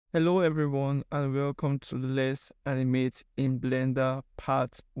Hello everyone and welcome to Let's Animate in Blender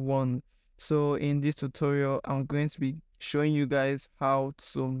Part 1. So in this tutorial, I'm going to be showing you guys how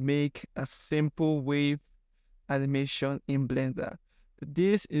to make a simple wave animation in Blender.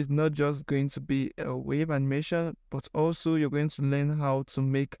 This is not just going to be a wave animation, but also you're going to learn how to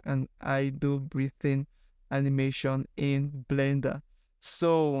make an idle breathing animation in Blender.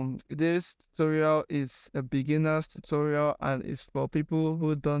 So this tutorial is a beginner's tutorial and it's for people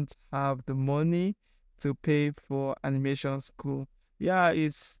who don't have the money to pay for animation school. Yeah,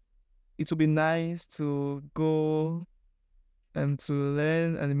 it would be nice to go and to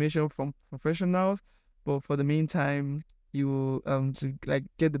learn animation from professionals, but for the meantime, you to like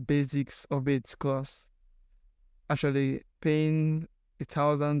get the basics of it, because actually paying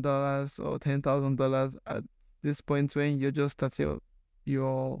 $1,000 or $10,000 at this point when you're just starting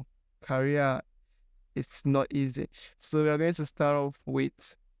your career, it's not easy. So we are going to start off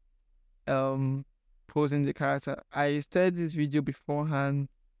with um posing the character. I started this video beforehand,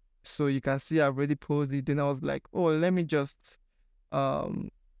 so you can see I've already posed it. Then I was like, oh, let me just um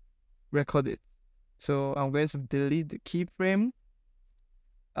record it. So I'm going to delete the keyframe.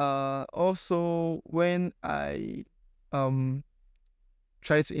 Also, when I um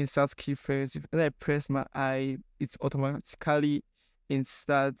try to insert keyframes, if when I press my eye, it automatically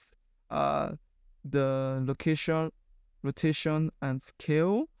inserts uh the location, rotation, and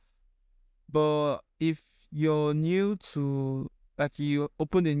scale. But if you're new to, like, you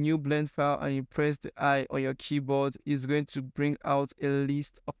open a new blend file and you press the I on your keyboard, it's going to bring out a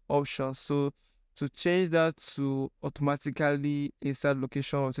list of options. So to change that to automatically insert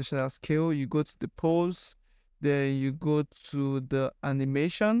location, rotation, and scale, you go to the pose, then you go to the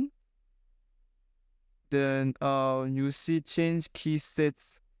animation, then you see change key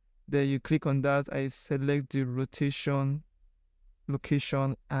sets, then you click on that and select the rotation,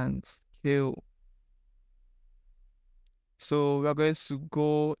 location, and scale. So we're going to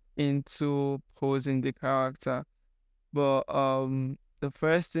go into posing the character. But the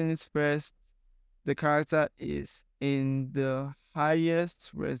first thing is first, the character is in the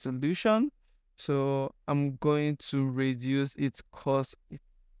highest resolution. So I'm going to reduce it because it's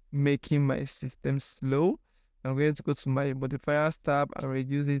making my system slow. I'm going to go to my modifiers tab and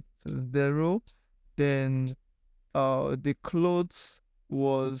reduce it to 0. Then the clothes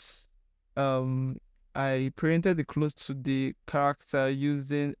was um I printed the clothes to the character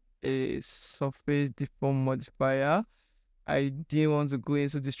using a surface deform modifier. I didn't want to go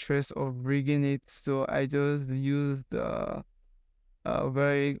into the stress of rigging it, so I just used the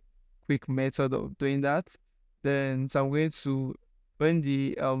very quick method of doing that. Then so I'm going to, when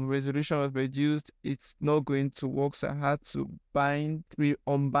the resolution was reduced, it's not going to work. So I had to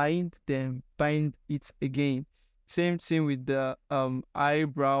unbind, then bind it again. Same thing with the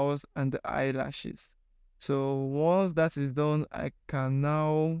eyebrows and the eyelashes. So once that is done, I can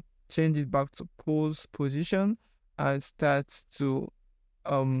now change it back to pose position and start to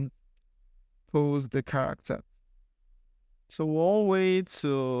um pose the character. So one way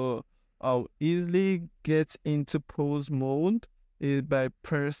to easily get into pose mode is by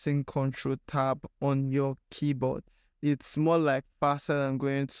pressing Control Tab on your keyboard. It's more like faster than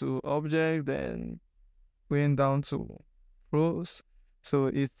going to Object, then going down to Pose. So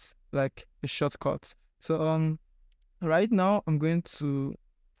it's like a shortcut. So right now I'm going to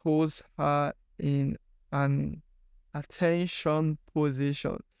pose her in an attention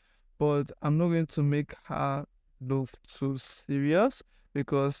position, but I'm not going to make her look too serious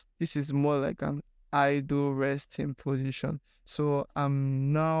because this is more like an idle resting position. So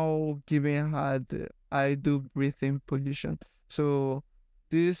I'm now giving her the idle breathing position. So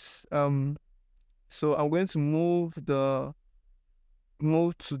this so I'm going to move to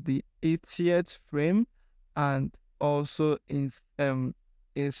the 80th frame and also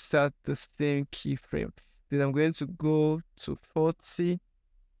insert the same keyframe. Then I'm going to go to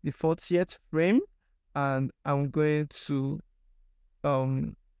the 40th frame, and I'm going to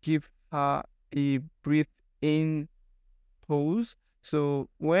give her a breathe in pose. So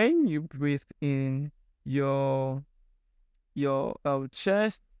when you breathe in, your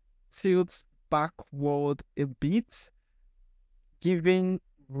chest tilts backward a bit, giving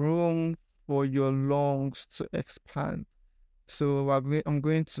room for your lungs to expand. So I'm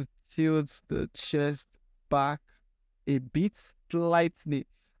going to tilt the chest back a bit slightly.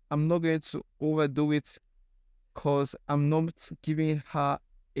 I'm not going to overdo it because I'm not giving her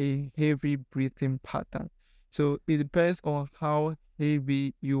a heavy breathing pattern. So it depends on how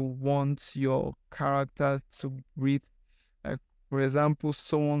heavy you want your character to breathe. Like, for example,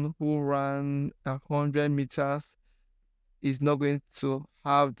 someone who ran 100 meters, is not going to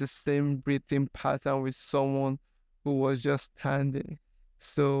have the same breathing pattern with someone who was just standing.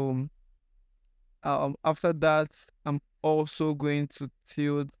 So after that, I'm also going to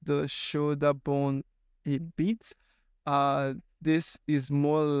tilt the shoulder bone a bit. This is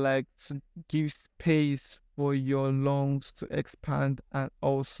more like to give space for your lungs to expand and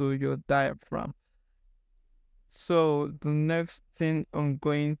also your diaphragm. So the next thing I'm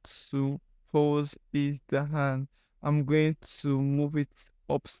going to pose is the hand. I'm going to move it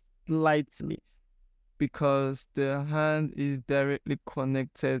up slightly because the hand is directly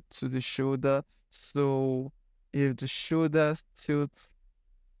connected to the shoulder. So if the shoulder tilts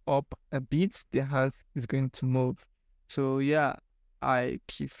up a bit, the hand is going to move. So yeah, I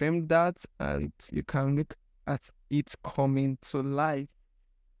keyframe that and you can look at it coming to life.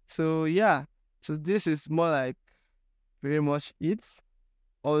 So yeah, so this is more like very much it.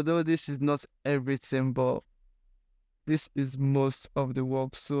 Although this is not everything, but this is most of the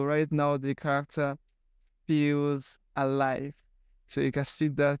work. So right now the character feels alive. So you can see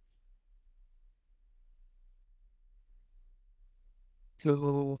that.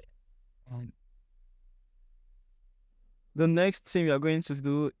 So um, the next thing we are going to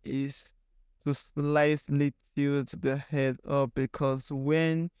do is to slightly tilt the head up because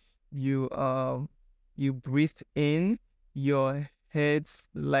when you breathe in, your head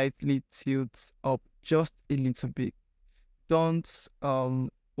slightly tilts up just a little bit. Don't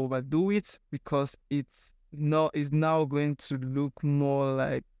overdo it because it's now going to look more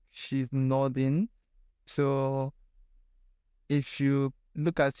like she's nodding. So if you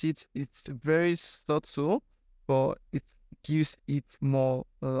look at it, it's very subtle, but it gives it more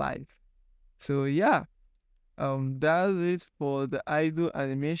life. So yeah, that's it for the idle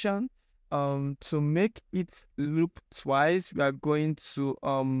animation. To make it loop twice, we are going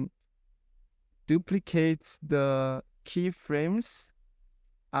to duplicate the keyframes,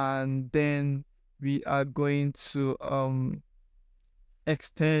 and then we are going to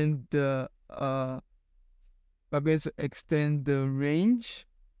extend the range.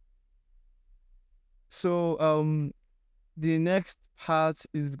 So the next part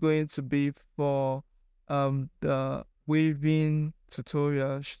is going to be for the waving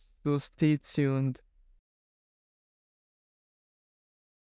tutorial. So stay tuned.